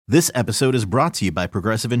This episode is brought to you by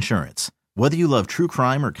Progressive Insurance. Whether you love true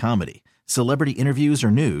crime or comedy, celebrity interviews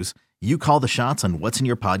or news, you call the shots on what's in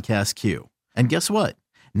your podcast queue. And guess what?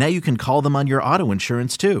 Now you can call them on your auto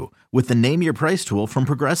insurance too with the Name Your Price tool from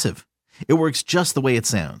Progressive. It works just the way it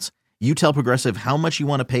sounds. You tell Progressive how much you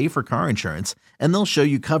want to pay for car insurance, and they'll show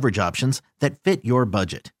you coverage options that fit your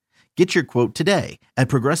budget. Get your quote today at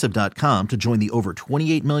Progressive.com to join the over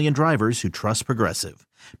 28 million drivers who trust Progressive.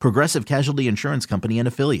 Progressive Casualty Insurance Company and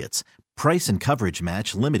Affiliates. Price and coverage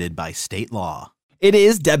match limited by state law. It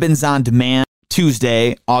is Debbins On Demand,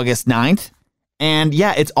 Tuesday, August 9th. And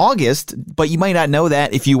yeah, it's August, but you might not know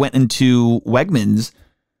that if you went into Wegmans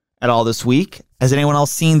at all this week. Has anyone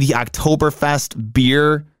else seen the Oktoberfest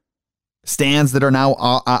beer stands that are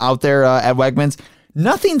now out there at Wegmans?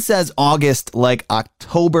 Nothing says August like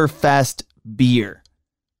Oktoberfest beer.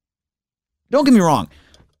 Don't get me wrong.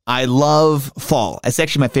 I love fall. It's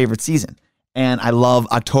actually my favorite season. And I love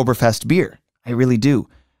Oktoberfest beer. I really do.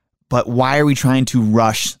 But why are we trying to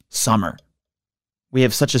rush summer? We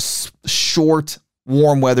have such a short,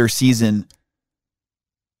 warm weather season.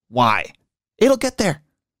 Why? It'll get there.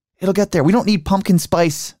 It'll get there. We don't need pumpkin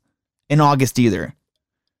spice in August either.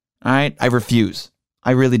 All right? I refuse.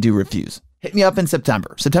 I really do refuse. Hit me up in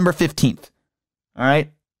September 15th. All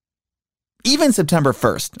right? Even September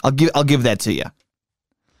 1st. I'll give that to you.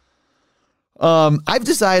 I've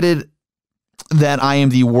decided that I am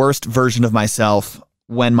the worst version of myself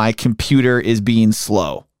when my computer is being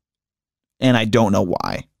slow. And I don't know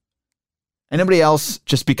why. Anybody else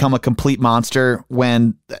just become a complete monster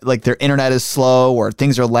when like their internet is slow or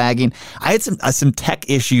things are lagging? I had some tech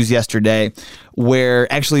issues yesterday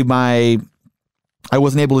where actually I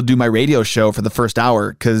wasn't able to do my radio show for the first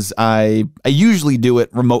hour because I usually do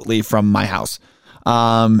it remotely from my house.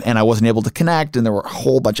 And I wasn't able to connect, and there were a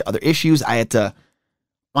whole bunch of other issues. I had to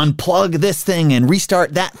unplug this thing and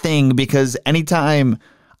restart that thing because anytime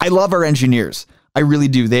I love our engineers. I really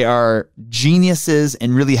do. They are geniuses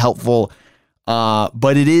and really helpful.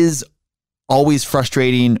 But it is always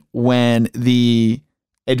frustrating when the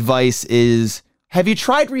advice is, have you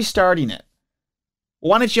tried restarting it?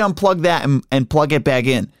 Why don't you unplug that and plug it back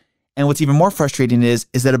in? And what's even more frustrating is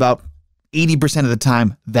that about 80% of the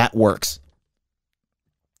time that works,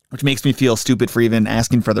 which makes me feel stupid for even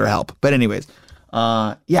asking for their help. But anyways,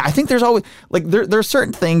 I think there's always like there are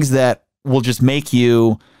certain things that will just make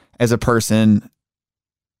you as a person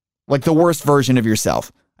like the worst version of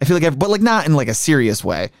yourself. I feel like, but like not in like a serious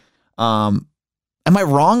way. Am I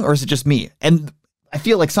wrong or is it just me? And I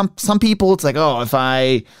feel like some people, it's like, oh, if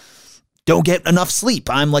I don't get enough sleep,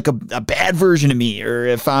 I'm like a bad version of me. Or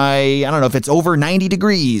if I don't know, if it's over 90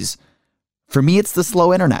 degrees. For me, it's the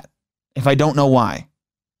slow internet. If I don't know why.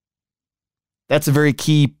 That's a very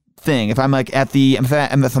key thing. If I'm like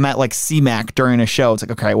if I'm at like CMAC during a show, it's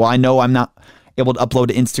like, okay, well, I know I'm not able to upload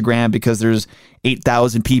to Instagram because there's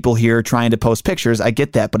 8,000 people here trying to post pictures. I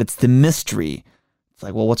get that, but it's the mystery. It's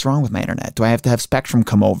like, well, what's wrong with my internet? Do I have to have Spectrum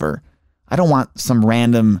come over? I don't want some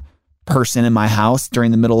random person in my house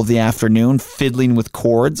during the middle of the afternoon fiddling with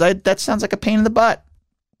cords. That sounds like a pain in the butt.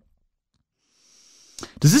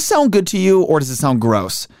 Does this sound good to you or does it sound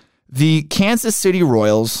gross? The Kansas City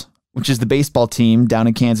Royals, which is the baseball team down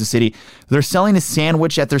in Kansas City, they're selling a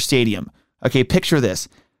sandwich at their stadium. Okay, picture this.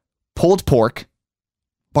 Pulled pork,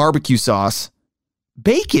 barbecue sauce,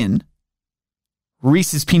 bacon,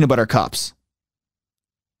 Reese's peanut butter cups.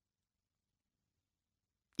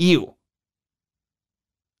 Ew.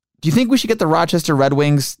 Do you think we should get the Rochester Red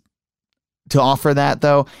Wings to offer that,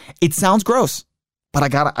 though? It sounds gross,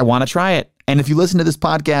 but I want to try it. And if you listen to this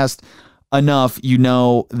podcast enough, you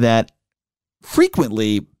know that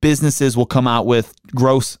frequently businesses will come out with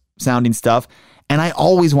gross sounding stuff, and I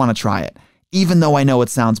always want to try it. Even though I know it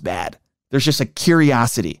sounds bad. There's just a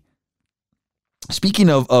curiosity. Speaking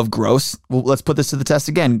of gross, well, let's put this to the test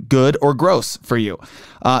again. Good or gross for you?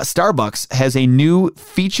 Starbucks has a new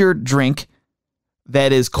featured drink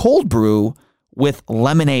that is cold brew with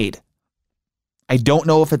lemonade. I don't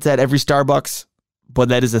know if it's at every Starbucks, but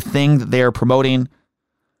that is a thing that they are promoting.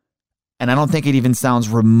 And I don't think it even sounds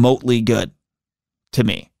remotely good to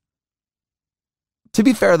me. To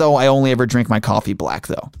be fair, though, I only ever drink my coffee black,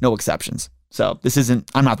 though. No exceptions. So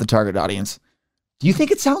I'm not the target audience. Do you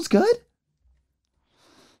think it sounds good?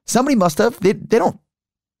 Somebody must have. They don't.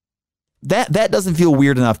 That doesn't feel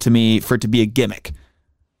weird enough to me for it to be a gimmick.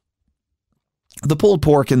 The pulled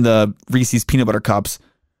pork and the Reese's peanut butter cups,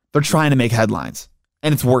 they're trying to make headlines,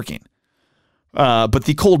 and it's working. But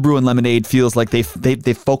the cold brew and lemonade feels like they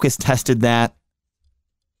focus tested that.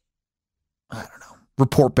 I don't know.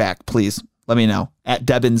 Report back, please. Let me know at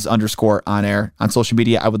Debbins _ on air on social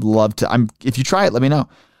media. I would love to. If you try it, let me know.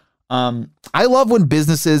 I love when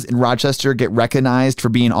businesses in Rochester get recognized for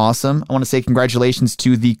being awesome. I want to say congratulations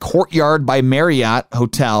to the Courtyard by Marriott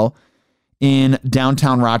Hotel in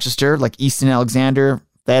downtown Rochester, like Easton Alexander,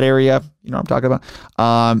 that area. You know what I'm talking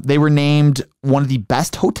about? They were named one of the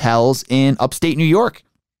best hotels in upstate New York.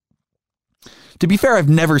 To be fair, I've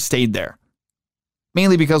never stayed there.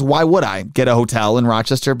 Mainly because why would I get a hotel in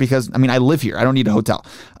Rochester? Because, I mean, I live here. I don't need a hotel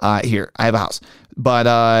here. I have a house.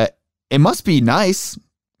 But it must be nice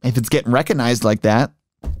if it's getting recognized like that.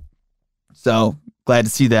 So glad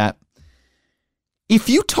to see that. If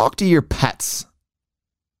you talk to your pets,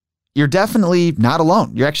 you're definitely not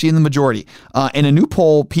alone. You're actually in the majority. In a new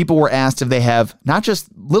poll, people were asked if they have not just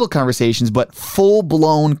little conversations, but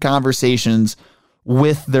full-blown conversations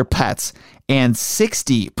with their pets. And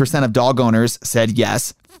 60% of dog owners said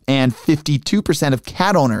yes. And 52% of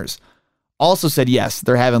cat owners also said yes.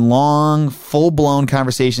 They're having long, full-blown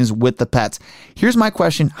conversations with the pets. Here's my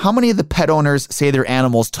question. How many of the pet owners say their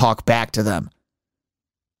animals talk back to them?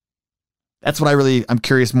 That's what I'm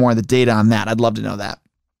curious more on the data on that. I'd love to know that.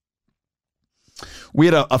 We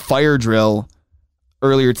had a fire drill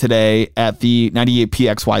earlier today at the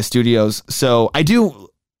 98PXY studios. So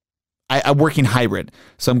I'm working hybrid.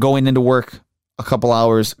 So I'm going into work a couple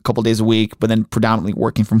hours, a couple days a week, but then predominantly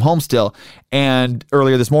working from home still. And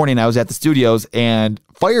earlier this morning, I was at the studios and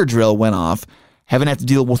fire drill went off. Haven't had to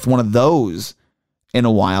deal with one of those in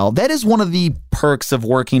a while. That is one of the perks of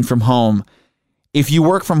working from home. If you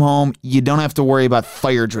work from home, you don't have to worry about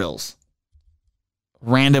fire drills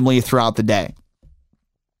randomly throughout the day.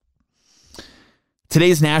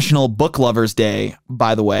 Today's National Book Lovers Day,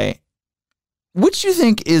 by the way. Which do you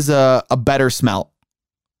think is a better smell?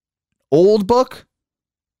 Old book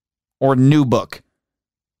or new book?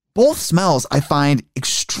 Both smells I find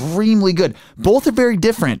extremely good. Both are very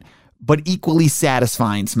different, but equally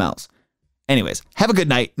satisfying smells. Anyways, have a good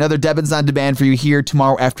night. Another Debbins on Demand for you here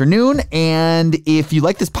tomorrow afternoon. And if you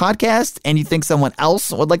like this podcast and you think someone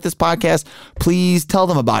else would like this podcast, please tell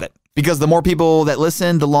them about it. Because the more people that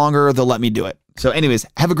listen, the longer they'll let me do it. So anyways,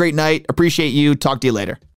 have a great night. Appreciate you. Talk to you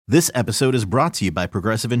later. This episode is brought to you by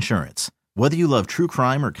Progressive Insurance. Whether you love true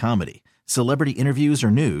crime or comedy, celebrity interviews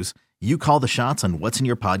or news, you call the shots on what's in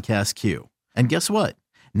your podcast queue. And guess what?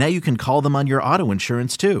 Now you can call them on your auto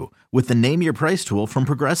insurance too with the Name Your Price tool from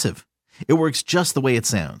Progressive. It works just the way it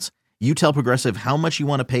sounds. You tell Progressive how much you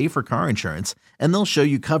want to pay for car insurance, and they'll show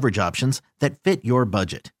you coverage options that fit your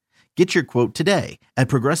budget. Get your quote today at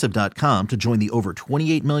Progressive.com to join the over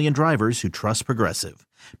 28 million drivers who trust Progressive.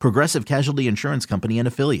 Progressive Casualty Insurance Company and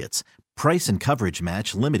Affiliates. Price and coverage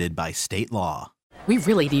match limited by state law. We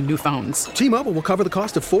really need new phones. T-Mobile will cover the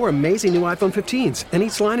cost of 4 amazing new iPhone 15s, and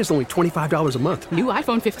each line is only $25 a month. New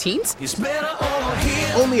iPhone 15s? It's better over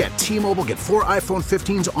here. Only at T-Mobile, get 4 iPhone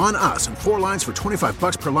 15s on us and 4 lines for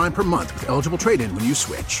 $25 per line per month with eligible trade-in when you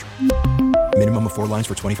switch. Minimum of 4 lines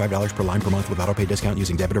for $25 per line per month with autopay discount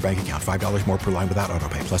using debit or bank account. $5 more per line without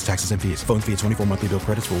autopay, plus taxes and fees. Phone fee at 24 monthly bill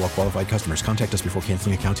credits for well-qualified customers. Contact us before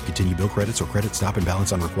canceling account to continue bill credits or credit stop and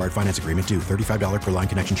balance on required finance agreement due. $35 per line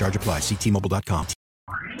connection charge applies. See T-Mobile.com.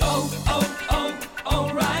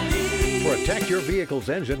 O'Reilly. Protect your vehicle's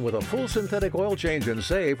engine with a full synthetic oil change and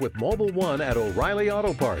save with Mobil 1 at O'Reilly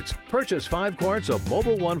Auto Parts. Purchase 5 quarts of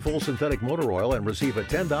Mobil 1 full synthetic motor oil and receive a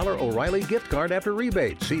 $10 O'Reilly gift card after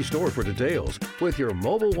rebate. See store for details. With your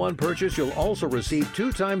Mobil 1 purchase, you'll also receive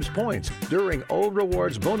 2 times points during O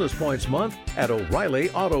Rewards Bonus Points Month at O'Reilly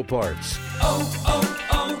Auto Parts.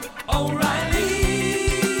 O'Reilly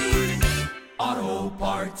Auto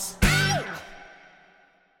Parts.